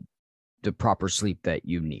going to get the proper sleep that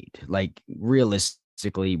you need. Like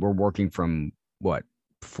realistically, we're working from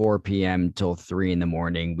 4 p.m. till 3 in the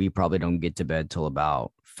morning. We probably don't get to bed till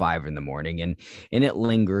about 5 in the morning. And it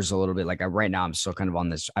lingers a little bit. Like right now, I'm still kind of on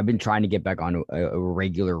this. I've been trying to get back on a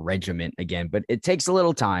regular regimen again, but it takes a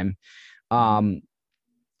little time.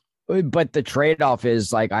 But the trade-off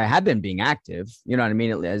is like, I have been being active, you know what I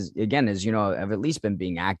mean? As you know, I've at least been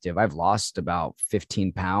being active. I've lost about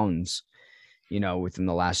 15 pounds, you know, within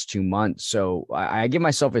the last 2 months. So I give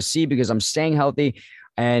myself a C because I'm staying healthy.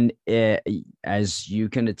 And as you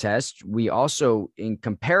can attest, we also, in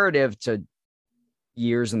comparative to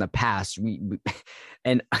years in the past, we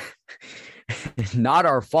and not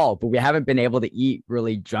our fault, but we haven't been able to eat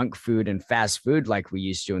really junk food and fast food like we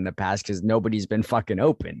used to in the past because nobody's been fucking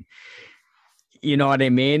open. You know what I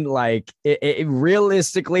mean? Like it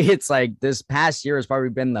realistically, it's like this past year has probably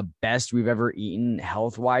been the best we've ever eaten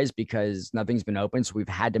health wise because nothing's been open. So we've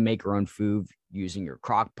had to make our own food using your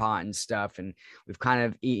crock pot and stuff. And we've kind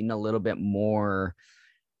of eaten a little bit more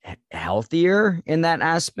healthier in that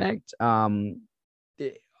aspect. So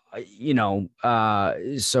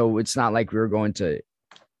it's not like we were going to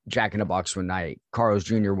Jack in the Box one night, Carl's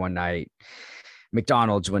Jr. one night,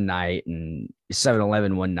 McDonald's one night, and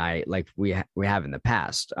 7-Eleven one night, like we have in the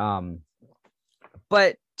past.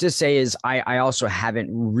 But to say is I also haven't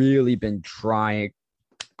really been trying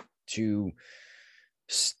to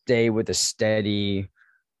stay with a steady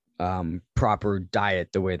proper diet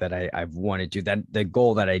the way that I've wanted to, that the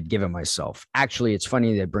goal that I'd given myself. Actually, it's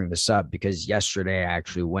funny to bring this up because yesterday I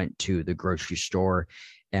actually went to the grocery store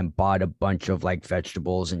and bought a bunch of like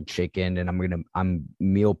vegetables and chicken, and I'm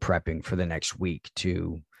meal prepping for the next week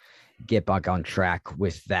to get back on track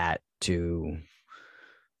with that, to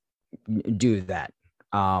do that.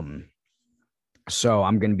 So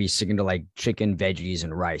I'm going to be sticking to like chicken, veggies,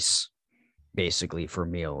 and rice basically for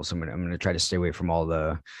meals. I'm going to try to stay away from all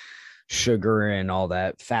the sugar and all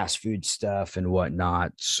that fast food stuff and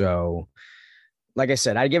whatnot. So like I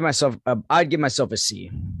said, I'd give myself a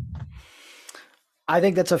C. I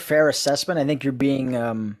think that's a fair assessment. I think you're being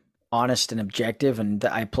honest and objective, and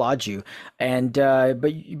I applaud you. And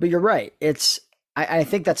but you're right. I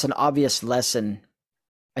think that's an obvious lesson.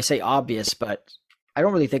 I say obvious, but I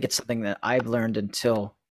don't really think it's something that I've learned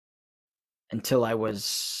until I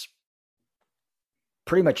was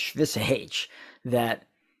pretty much this age, that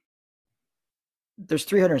there's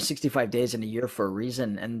 365 days in a year for a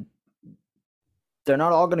reason, and they're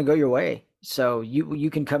not all going to go your way. So you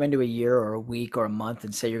can come into a year or a week or a month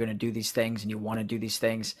and say you're going to do these things and you want to do these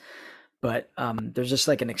things, but there's just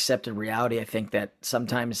like an accepted reality. I think that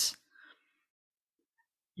sometimes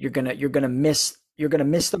you're gonna miss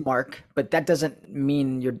the mark, but that doesn't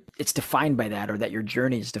mean it's defined by that, or that your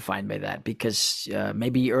journey is defined by that, because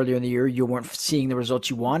maybe earlier in the year you weren't seeing the results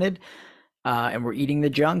you wanted, and we're eating the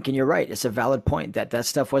junk. And you're right, it's a valid point that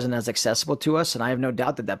stuff wasn't as accessible to us, and I have no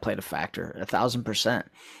doubt that played a factor, 1,000%.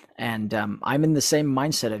 And I'm in the same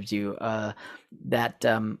mindset of you, that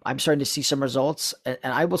I'm starting to see some results,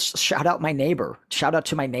 and I will shout out to my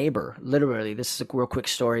neighbor. Literally, this is a real quick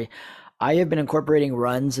story. I have been incorporating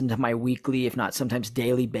runs into my weekly, if not sometimes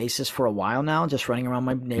daily basis for a while now, just running around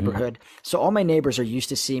my neighborhood. So all my neighbors are used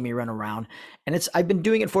to seeing me run around, and I've been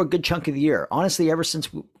doing it for a good chunk of the year. Honestly, ever since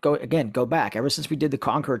ever since we did the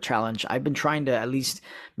Conqueror Challenge, I've been trying to at least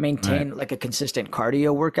maintain like a consistent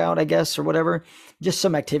cardio workout, I guess, or whatever, just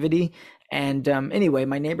some activity. And anyway,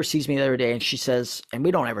 my neighbor sees me the other day and she says, and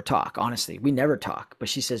we don't ever talk, honestly, we never talk, but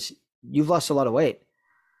she says, "You've lost a lot of weight."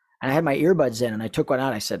 And I had my earbuds in and I took one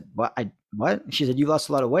out. I said, "What? What?" And she said, "You lost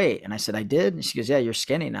a lot of weight." And I said, "I did." And she goes, "Yeah, you're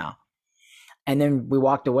skinny now." And then we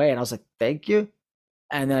walked away and I was like, "Thank you."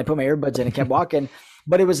 And then I put my earbuds in and kept walking.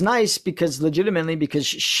 But it was nice because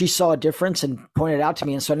she saw a difference and pointed out to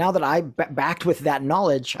me. And so now that I backed with that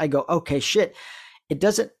knowledge, I go, okay, shit, it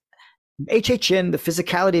doesn't, HHN, the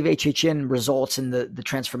physicality of HHN results in the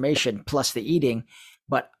transformation plus the eating.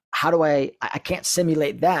 But how do I can't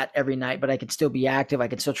simulate that every night, but I can still be active. I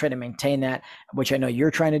can still try to maintain that, which I know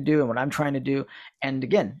you're trying to do and what I'm trying to do. And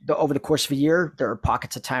again, over the course of a year, there are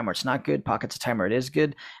pockets of time where it's not good, pockets of time where it is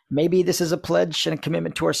good. Maybe this is a pledge and a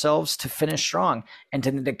commitment to ourselves to finish strong and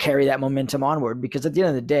to carry that momentum onward, because at the end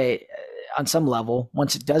of the day, on some level,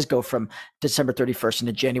 once it does go from December 31st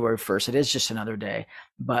into January 1st, it is just another day.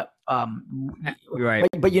 But right.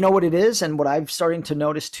 But you know what it is, and what I'm starting to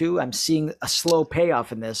notice too, I'm seeing a slow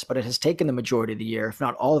payoff in this, but it has taken the majority of the year, if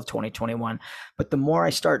not all of 2021. But the more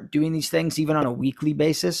I start doing these things, even on a weekly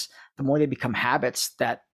basis, the more they become habits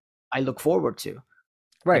that I look forward to.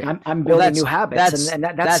 Right. Like I'm building new habits, and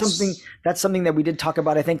that's something that we did talk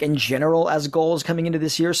about, I think, in general as goals coming into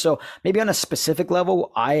this year. So maybe on a specific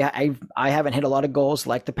level, I haven't hit a lot of goals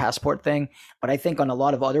like the passport thing, but I think on a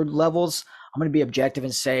lot of other levels, I'm going to be objective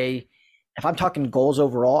and say, if I'm talking goals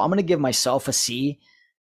overall, I'm going to give myself a C.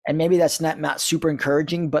 And maybe that's not super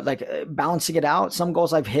encouraging, but like balancing it out. Some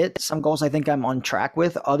goals I've hit, some goals I think I'm on track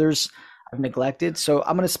with, others I've neglected. So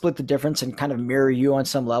I'm going to split the difference and kind of mirror you on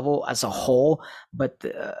some level as a whole, but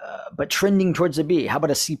trending towards a B. How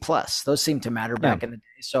about a C plus? Those seem to matter back in the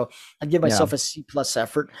day. So I'd give myself a C plus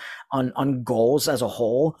effort on goals as a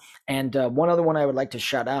whole. And one other one I would like to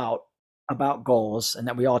shout out about goals, and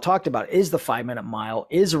that we all talked about, is the 5-minute mile,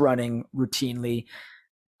 is running routinely.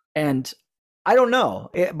 And I don't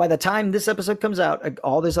know, by the time this episode comes out,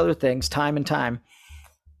 all these other things, time,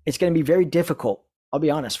 it's going to be very difficult, I'll be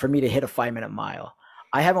honest, for me to hit a 5-minute mile.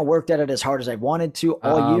 I haven't worked at it as hard as I wanted to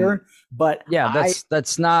all year, but yeah,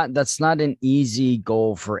 that's not an easy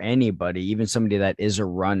goal for anybody, even somebody that is a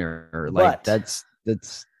runner. Like that's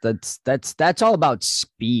all about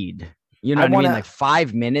speed. You know what I mean? Like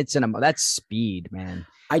 5 minutes and that's speed, man.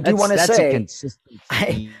 I do want to That's a say, consistent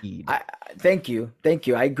I, speed. I thank you, thank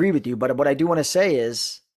you. I agree with you, but what I do want to say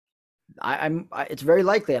is, it's very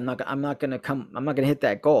likely I'm not gonna hit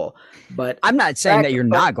that goal, but I'm not saying that back, you're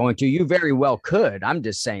but not going to. You very well could. I'm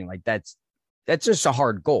just saying like that's just a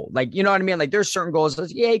hard goal. Like, you know what I mean? Like there's certain goals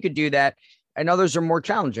that, yeah, you could do that. And others are more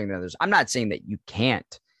challenging than others. I'm not saying that you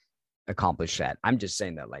can't accomplish that. I'm just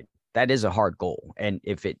saying that like that is a hard goal. And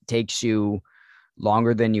if it takes you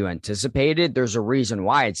longer than you anticipated, there's a reason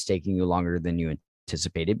why it's taking you longer than you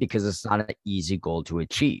anticipated, because it's not an easy goal to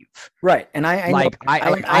achieve. right, and I know Like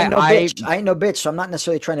I know bitch, I know bitch. So I'm not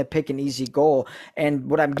necessarily trying to pick an easy goal. And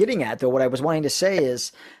what I'm getting at, though, what I was wanting to say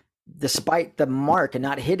is, despite the mark and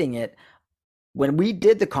not hitting it, when we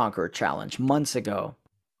did the Conqueror Challenge months ago,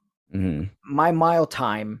 Mhm. my mile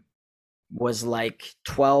time was like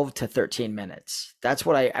 12 to 13 minutes. That's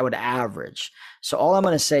what I would average. So all I'm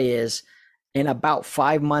going to say is, in about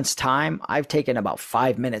 5 months' time, I've taken about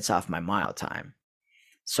 5 minutes off my mile time.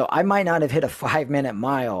 So I might not have hit a 5 minute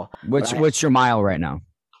mile. What's your mile right now?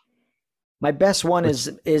 My best one What's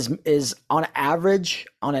is on average,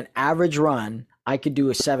 on an average run, I could do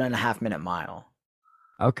a 7.5 minute mile.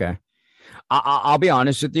 Okay. I'll be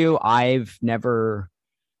honest with you. I've never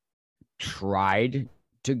tried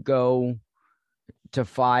to go to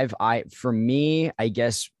 5. For me, I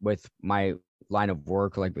guess with my line of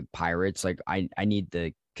work, like with pirates, like I need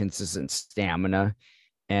the consistent stamina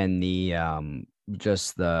and the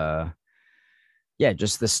just the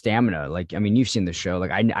just the stamina. Like, I mean, you've seen the show.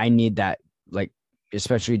 Like I need that, like,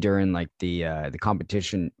 especially during like the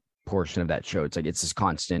competition portion of that show. It's like it's this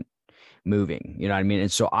constant moving, you know what I mean?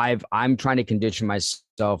 And so I'm trying to condition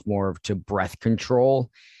myself more to breath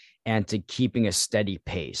control and to keeping a steady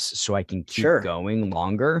pace so I can keep Sure. going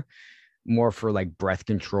longer, more for like breath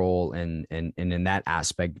control and in that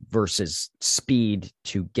aspect versus speed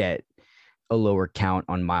to get a lower count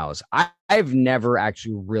on miles. I've never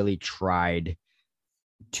actually really tried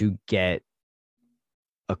to get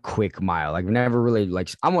a quick mile. Like, never really, like,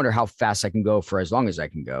 I wonder how fast I can go for as long as I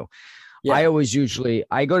can go. Yeah.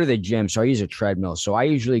 I go to the gym, so I use a treadmill. So I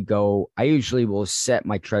usually will set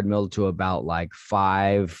my treadmill to about like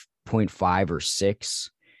 5.5 or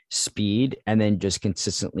 6 speed, and then just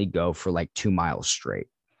consistently go for like 2 miles straight.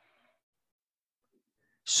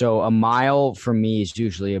 So a mile for me is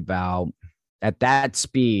usually about, at that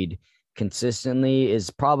speed consistently,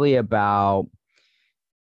 is probably about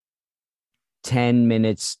 10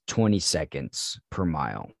 minutes, 20 seconds per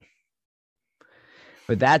mile.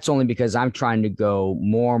 But that's only because I'm trying to go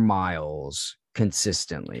more miles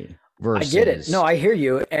consistently versus I get it. No, I hear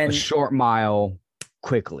you. And a short mile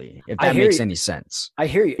quickly, if I that hear makes you. any sense. I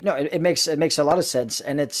hear you. No, it makes a lot of sense.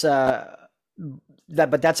 And it's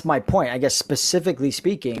but that's my point. I guess, specifically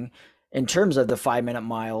speaking, in terms of the 5 minute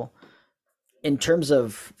mile, in terms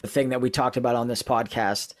of the thing that we talked about on this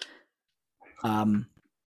podcast, I'm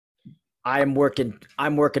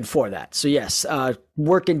working for that. So yes,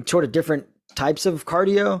 working toward a different types of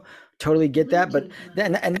cardio. Totally get that. But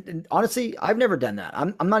then, and honestly, I've never done that.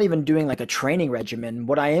 I'm not even doing like a training regimen.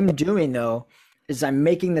 What I am doing, though, is I'm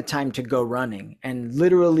making the time to go running and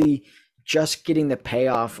literally just getting the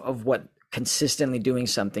payoff of what consistently doing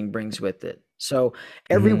something brings with it. So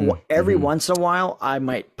every Mhm. once in a while, I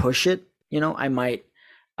might push it. I might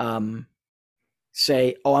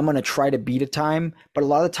say, oh, I'm going to try to beat a time. But a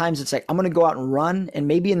lot of times it's like, I'm going to go out and run. And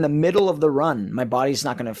maybe in the middle of the run, my body's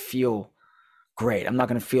not going to feel great. I'm not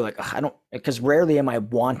going to feel like, I don't, because rarely am I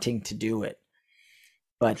wanting to do it.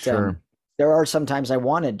 But Sure. there are sometimes I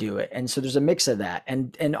want to do it. And so there's a mix of that.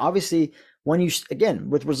 And obviously, when you, again,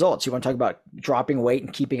 with results, you want to talk about dropping weight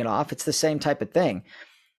and keeping it off. It's the same type of thing.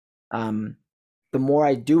 The more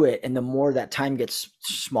I do it and the more that time gets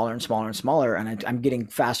smaller and smaller and smaller, and I'm getting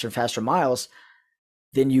faster and faster miles,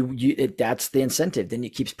 then that's the incentive. Then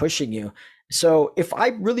it keeps pushing you. So if I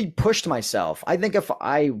really pushed myself, I think if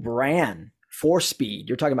I ran for speed,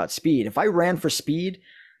 you're talking about speed. If I ran for speed,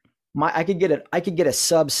 I could get a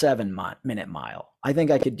sub 7 minute mile. I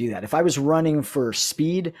think I could do that. If I was running for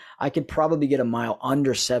speed, I could probably get a mile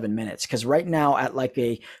under 7 minutes. Because right now, at like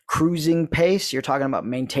a cruising pace, you're talking about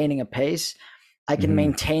maintaining a pace. I can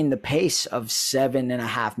maintain the pace of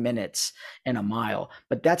 7.5 minutes in a mile,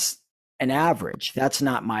 but that's an average. That's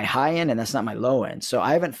not my high end and that's not my low end. So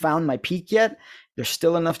I haven't found my peak yet. There's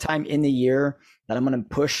still enough time in the year that I'm going to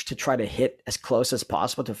push to try to hit as close as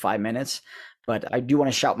possible to 5 minutes. But I do want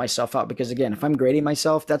to shout myself out because, again, if I'm grading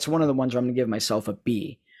myself, that's one of the ones where I'm going to give myself a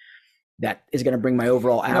B. That is going to bring my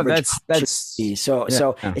overall average that's B. So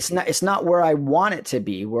yeah. it's not where I want it to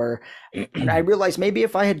be. And I realized maybe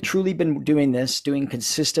if I had truly been doing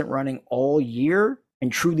consistent running all year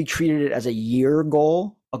and truly treated it as a year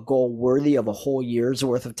goal a goal worthy of a whole year's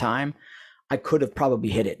worth of time, I could have probably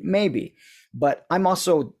hit it, maybe. But I'm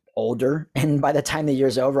also older, and by the time the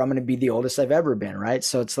year's over, I'm going to be the oldest I've ever been, right?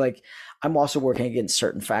 So it's like I'm also working against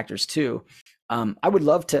certain factors too. I would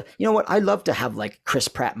love to, you know what? I love to have like Chris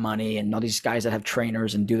Pratt money and all these guys that have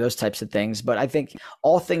trainers and do those types of things. But I think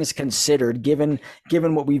all things considered, given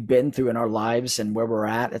what we've been through in our lives and where we're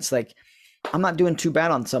at, it's like I'm not doing too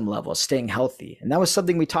bad on some level, staying healthy. And that was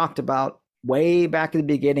something we talked about way back at the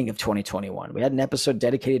beginning of 2021. We had an episode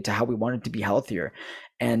dedicated to how we wanted to be healthier.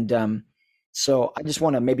 And so I just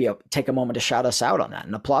want to maybe take a moment to shout us out on that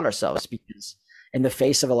and applaud ourselves, because in the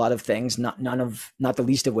face of a lot of things, not the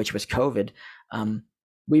least of which was COVID,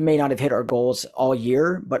 we may not have hit our goals all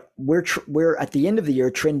year, but we're at the end of the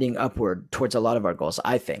year trending upward towards a lot of our goals,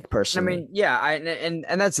 I think, personally. I mean, yeah,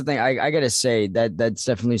 and that's the thing. I gotta say that that's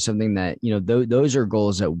definitely something that, you know, those are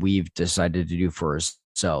goals that we've decided to do for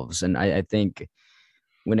ourselves. And I think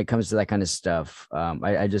when it comes to that kind of stuff,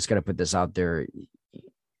 I just gotta put this out there.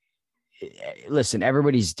 Listen,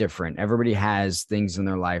 everybody's different. Everybody has things in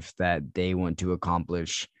their life that they want to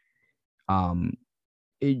accomplish.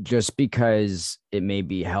 Just because it may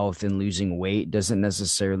be health and losing weight doesn't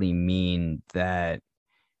necessarily mean that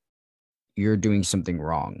you're doing something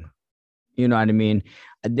wrong. You know what I mean?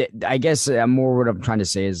 I guess more what I'm trying to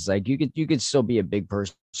say is like you could still be a big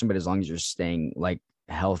person, but as long as you're staying like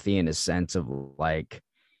healthy in a sense of like,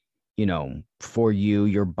 you know, for you,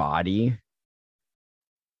 your body.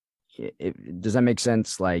 Does that make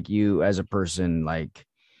sense? Like you as a person, like,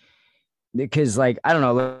 because like I don't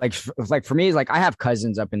know, like for me, like I have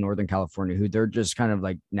cousins up in Northern California who they're just kind of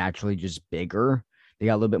like naturally just bigger. They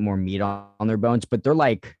got a little bit more meat on their bones, but they're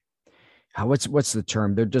like, what's the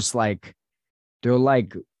term? They're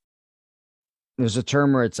like there's a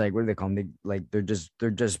term where it's like, what do they call them?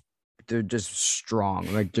 They're just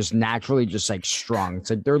strong, like just naturally just like strong. It's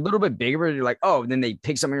like they're a little bit bigger, but you're like, oh, and then they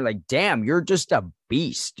pick something, you're like, damn, you're just a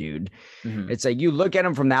beast, dude. Mm-hmm. It's like you look at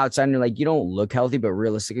them from the outside and you're like, you don't look healthy, but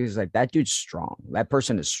realistically, it's like that dude's strong. That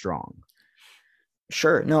person is strong.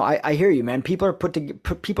 Sure. No, I hear you, man. People are put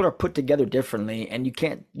together differently, and you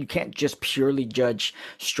can't just purely judge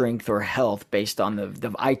strength or health based on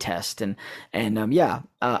the eye test. And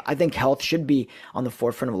I think health should be on the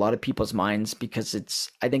forefront of a lot of people's minds, because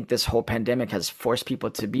I think this whole pandemic has forced people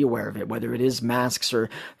to be aware of it, whether it is masks or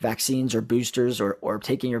vaccines or boosters or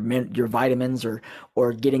taking your vitamins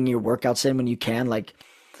or getting your workouts in when you can. Like,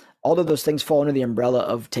 all of those things fall under the umbrella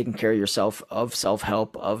of taking care of yourself, of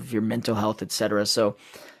self-help, of your mental health, etc. So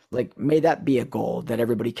like, may that be a goal that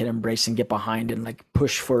everybody can embrace and get behind and like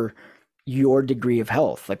push for your degree of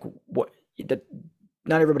health. Like, what that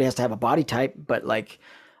not everybody has to have a body type, but like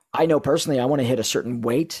I know personally I want to hit a certain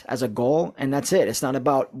weight as a goal, and that's it. It's not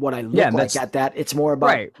about what I look like at that. It's more about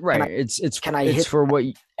right. Can I it's hit for what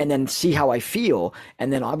and then see how I feel.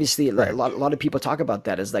 And then obviously right. a lot of people talk about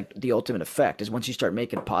that as like the ultimate effect is once you start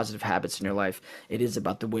making positive habits in your life, it is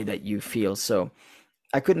about the way that you feel. So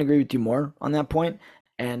I couldn't agree with you more on that point.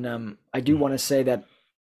 And I do want to say that,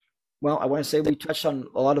 well, I want to say we touched on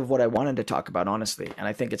a lot of what I wanted to talk about, honestly. And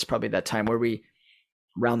I think it's probably that time where we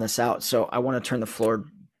round this out. So I want to turn the floor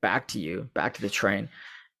back to you, back to the train,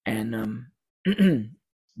 and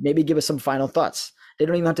maybe give us some final thoughts. They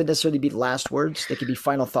don't even have to necessarily be last words. They could be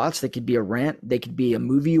final thoughts. They could be a rant. They could be a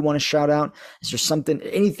movie you want to shout out. Is there something,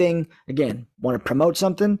 anything, again, want to promote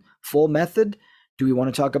something? Full method? Do we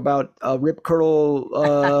want to talk about Rip Curl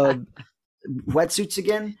wetsuits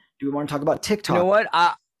again? Do we want to talk about TikTok? You know what?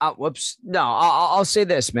 Whoops. No, I'll say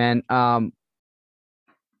this, man.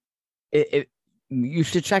 You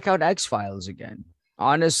should check out X-Files again.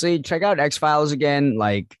 Honestly, check out X-Files again.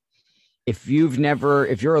 Like, if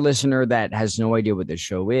you're a listener that has no idea what the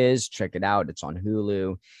show is, check it out. It's on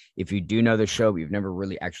Hulu. If you do know the show, but you've never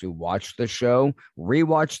really actually watched the show,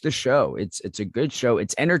 rewatch the show. It's a good show.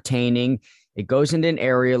 It's entertaining. It goes into an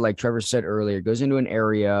area, like Trevor said earlier, it goes into an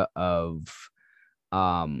area of,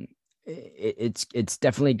 it's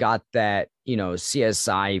definitely got that, you know,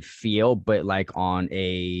 CSI feel, but like on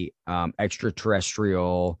a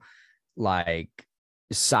extraterrestrial, like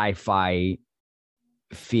sci-fi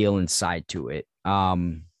feel inside to it.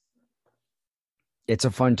 It's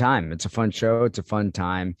a fun time. It's a fun show. It's a fun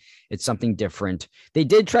time. It's something different. They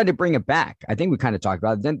did try to bring it back. I think we kind of talked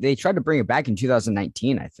about it. Then they tried to bring it back in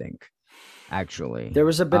 2019, I think. Actually, there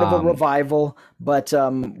was a bit of a revival, but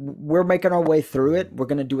we're making our way through it. We're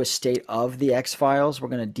going to do a state of the X-Files. We're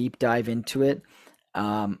going to deep dive into it.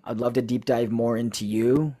 I'd love to deep dive more into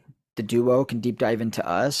you. The duo can deep dive into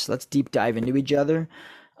us. Let's deep dive into each other.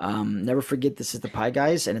 Never forget, this is the Pie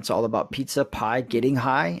Guys, and it's all about pizza, pie, getting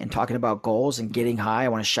high, and talking about goals and getting high. I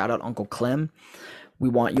want to shout out Uncle Clem. We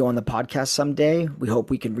want you on the podcast someday. We hope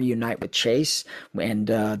we can reunite with Chase. And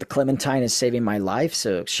the Clementine is saving my life.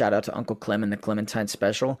 So shout out to Uncle Clem and the Clementine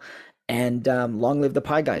special. And long live the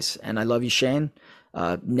pie guys. And I love you, Shane.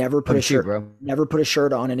 Never put Love a you too, shirt, bro. never put a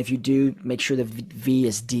shirt on. And if you do, make sure the V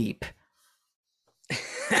is deep.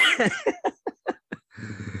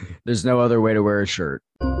 There's no other way to wear a shirt.